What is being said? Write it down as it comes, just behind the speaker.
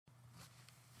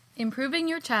Improving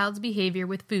your child's behavior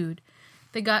with food,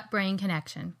 the gut-brain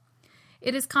connection.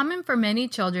 It is common for many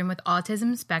children with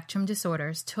autism spectrum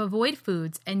disorders to avoid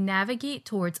foods and navigate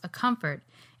towards a comfort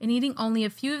in eating only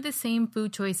a few of the same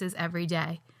food choices every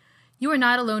day. You are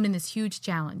not alone in this huge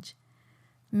challenge.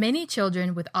 Many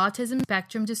children with autism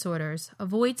spectrum disorders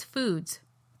avoid foods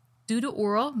due to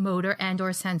oral, motor,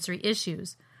 and/or sensory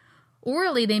issues.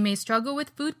 Orally, they may struggle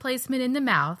with food placement in the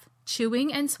mouth,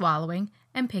 chewing and swallowing,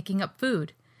 and picking up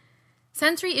food.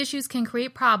 Sensory issues can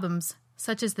create problems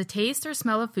such as the taste or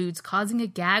smell of foods causing a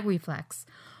gag reflex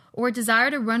or a desire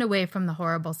to run away from the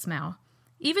horrible smell.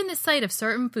 Even the sight of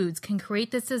certain foods can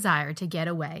create this desire to get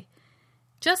away.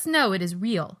 Just know it is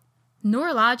real.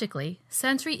 Neurologically,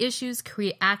 sensory issues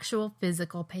create actual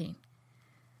physical pain.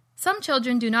 Some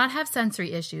children do not have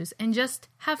sensory issues and just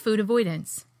have food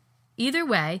avoidance. Either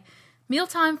way,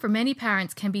 mealtime for many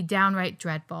parents can be downright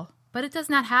dreadful, but it does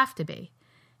not have to be.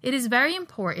 It is very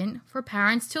important for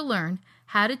parents to learn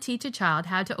how to teach a child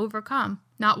how to overcome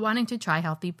not wanting to try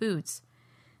healthy foods.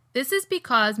 This is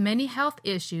because many health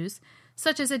issues,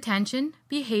 such as attention,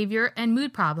 behavior, and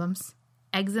mood problems,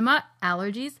 eczema,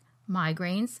 allergies,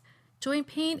 migraines, joint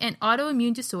pain, and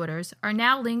autoimmune disorders are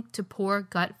now linked to poor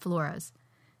gut floras.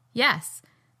 Yes,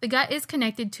 the gut is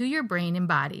connected to your brain and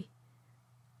body.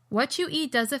 What you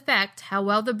eat does affect how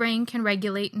well the brain can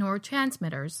regulate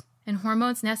neurotransmitters and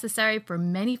hormones necessary for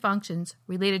many functions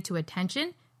related to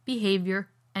attention, behavior,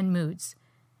 and moods.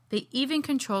 They even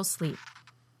control sleep.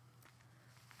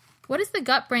 What is the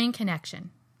gut-brain connection?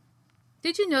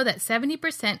 Did you know that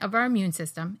 70% of our immune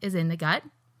system is in the gut?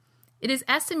 It is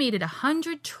estimated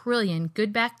 100 trillion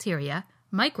good bacteria,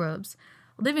 microbes,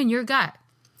 live in your gut,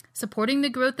 supporting the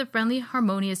growth of friendly,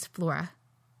 harmonious flora.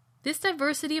 This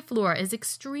diversity of flora is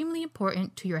extremely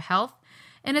important to your health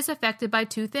and is affected by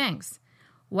two things: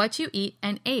 what you eat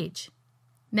and age.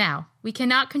 Now, we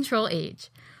cannot control age,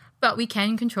 but we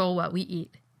can control what we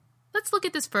eat. Let's look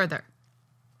at this further.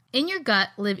 In your gut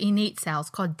live innate cells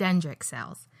called dendritic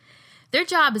cells. Their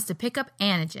job is to pick up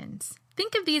antigens.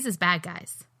 Think of these as bad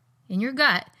guys in your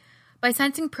gut by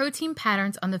sensing protein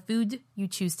patterns on the food you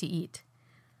choose to eat.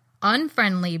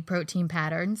 Unfriendly protein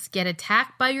patterns get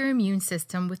attacked by your immune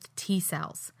system with T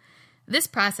cells. This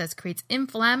process creates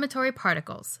inflammatory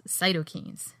particles,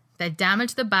 cytokines, that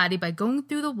damage the body by going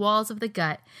through the walls of the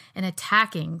gut and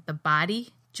attacking the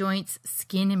body, joints,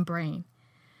 skin, and brain.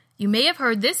 You may have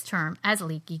heard this term as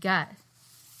leaky gut.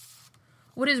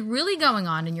 What is really going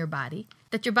on in your body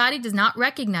that your body does not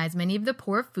recognize many of the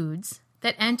poor foods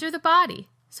that enter the body,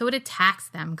 so it attacks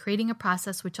them, creating a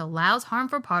process which allows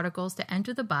harmful particles to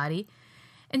enter the body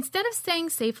instead of staying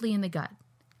safely in the gut.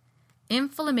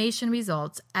 Inflammation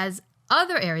results as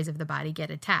other areas of the body get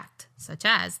attacked, such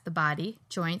as the body,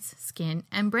 joints, skin,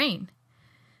 and brain.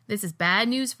 This is bad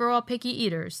news for all picky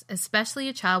eaters, especially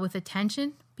a child with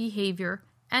attention, behavior,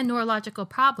 and neurological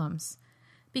problems,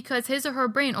 because his or her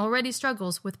brain already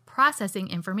struggles with processing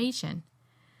information.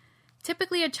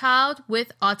 Typically, a child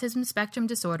with autism spectrum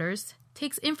disorders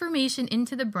takes information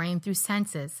into the brain through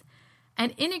senses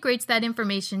and integrates that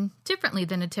information differently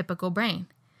than a typical brain.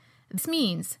 This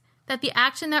means that the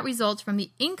action that results from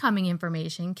the incoming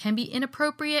information can be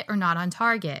inappropriate or not on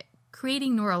target,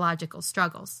 creating neurological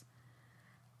struggles.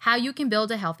 How you can build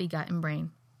a healthy gut and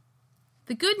brain.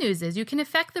 The good news is you can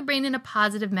affect the brain in a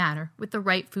positive manner with the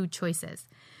right food choices,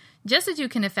 just as you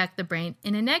can affect the brain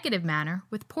in a negative manner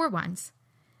with poor ones.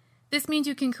 This means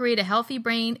you can create a healthy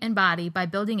brain and body by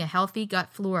building a healthy gut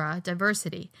flora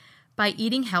diversity by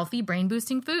eating healthy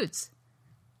brain-boosting foods.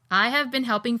 I have been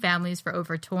helping families for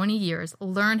over 20 years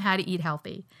learn how to eat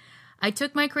healthy. I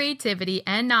took my creativity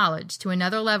and knowledge to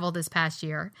another level this past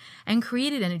year and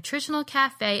created a nutritional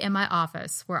cafe in my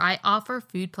office where I offer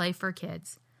food play for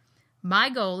kids. My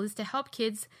goal is to help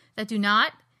kids that do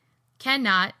not,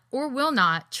 cannot, or will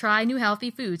not try new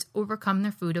healthy foods overcome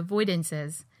their food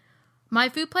avoidances. My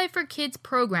Food Play for Kids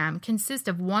program consists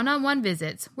of one-on-one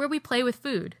visits where we play with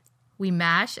food. We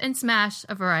mash and smash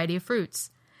a variety of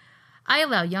fruits. I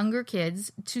allow younger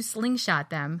kids to slingshot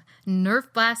them,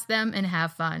 Nerf blast them, and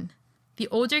have fun. The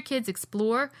older kids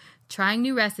explore, trying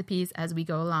new recipes as we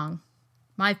go along.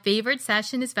 My favorite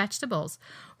session is vegetables,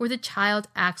 where the child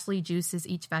actually juices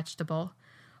each vegetable.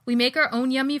 We make our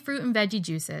own yummy fruit and veggie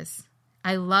juices.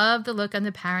 I love the look on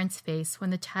the parent's face when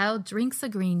the child drinks a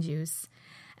green juice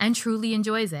and truly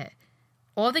enjoys it.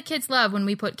 All the kids love when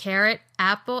we put carrot,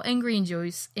 apple, and green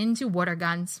juice into water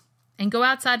guns and go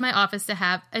outside my office to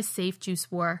have a safe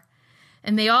juice war.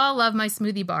 And they all love my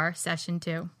smoothie bar session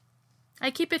too.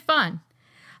 I keep it fun.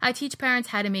 I teach parents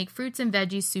how to make fruits and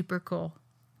veggies super cool.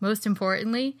 Most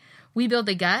importantly, We build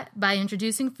the gut by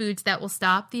introducing foods that will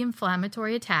stop the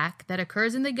inflammatory attack that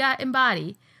occurs in the gut and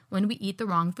body when we eat the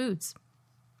wrong foods.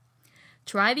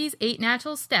 Try these 8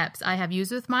 natural steps I have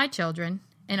used with my children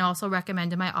and also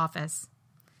recommend in my office.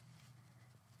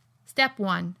 Step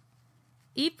 1.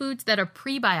 Eat foods that are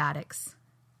prebiotics.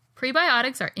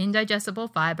 Prebiotics are indigestible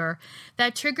fiber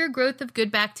that trigger growth of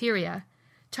good bacteria.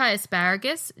 Try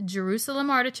asparagus, Jerusalem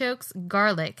artichokes,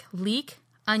 garlic, leek,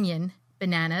 onion,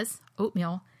 bananas,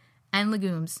 oatmeal, and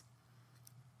legumes.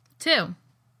 2.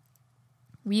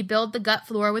 Rebuild the gut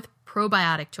flora with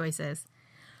probiotic choices.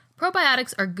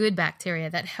 Probiotics are good bacteria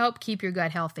that help keep your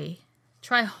gut healthy.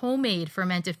 Try homemade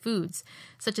fermented foods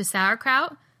such as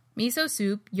sauerkraut, miso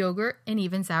soup, yogurt, and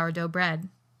even sourdough bread.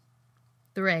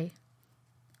 3.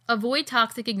 Avoid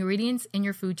toxic ingredients in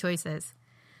your food choices.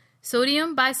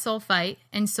 Sodium bisulfite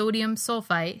and sodium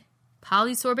sulfite,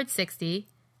 polysorbate 60,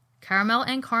 caramel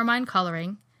and carmine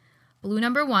coloring, blue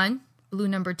number 1, blue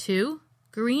number 2,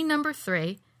 green number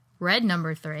 3, red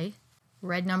number 3,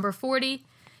 red number 40,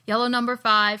 yellow number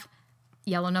 5,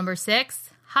 yellow number 6,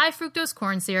 high fructose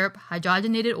corn syrup,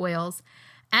 hydrogenated oils,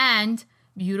 and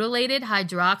butylated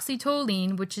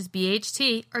hydroxytoluene, which is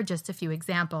BHT, are just a few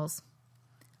examples.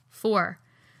 4.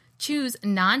 Choose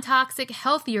non-toxic,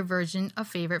 healthier version of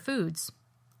favorite foods.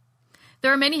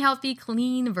 There are many healthy,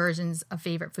 clean versions of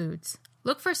favorite foods.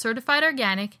 Look for certified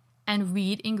organic and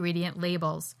read ingredient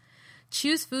labels.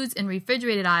 Choose foods in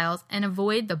refrigerated aisles and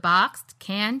avoid the boxed,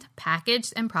 canned,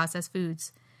 packaged, and processed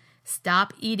foods.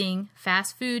 Stop eating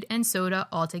fast food and soda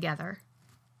altogether.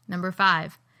 Number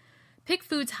 5. Pick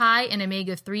foods high in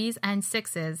omega-3s and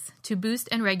 6s to boost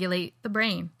and regulate the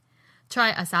brain.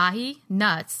 Try acai,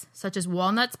 nuts, such as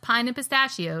walnuts, pine, and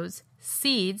pistachios,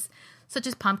 seeds, such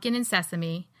as pumpkin and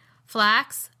sesame,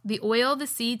 flax, the oil, the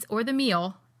seeds, or the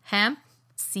meal, hemp,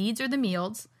 seeds, or the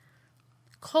meals,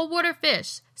 cold water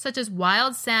fish, such as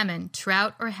wild salmon,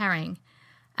 trout, or herring,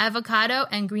 avocado,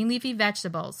 and green leafy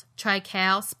vegetables. Try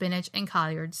kale, spinach, and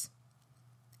collards.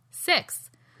 6.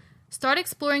 Start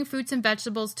exploring fruits and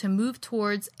vegetables to move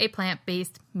towards a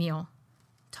plant-based meal.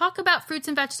 Talk about fruits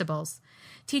and vegetables.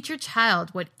 Teach your child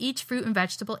what each fruit and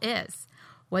vegetable is,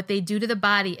 what they do to the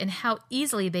body, and how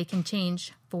easily they can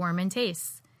change form and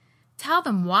taste. Tell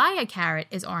them why a carrot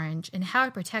is orange and how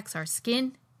it protects our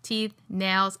skin, teeth,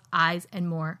 nails, eyes, and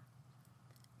more.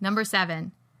 Number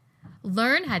 7.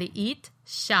 Learn how to eat,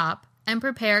 shop, and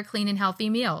prepare clean and healthy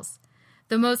meals.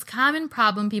 The most common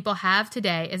problem people have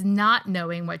today is not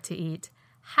knowing what to eat,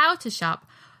 how to shop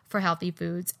for healthy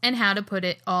foods, and how to put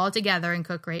it all together and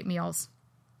cook great meals.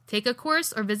 Take a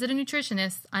course or visit a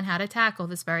nutritionist on how to tackle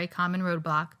this very common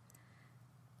roadblock.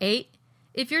 8.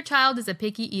 If your child is a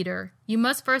picky eater, you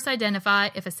must first identify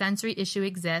if a sensory issue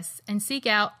exists and seek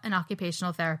out an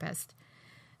occupational therapist.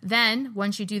 Then,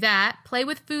 once you do that, play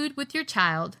with food with your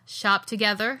child, shop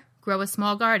together, grow a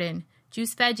small garden,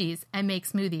 juice veggies, and make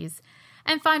smoothies,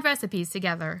 and find recipes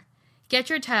together. Get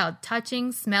your child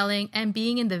touching, smelling, and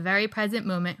being in the very present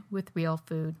moment with real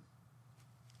food.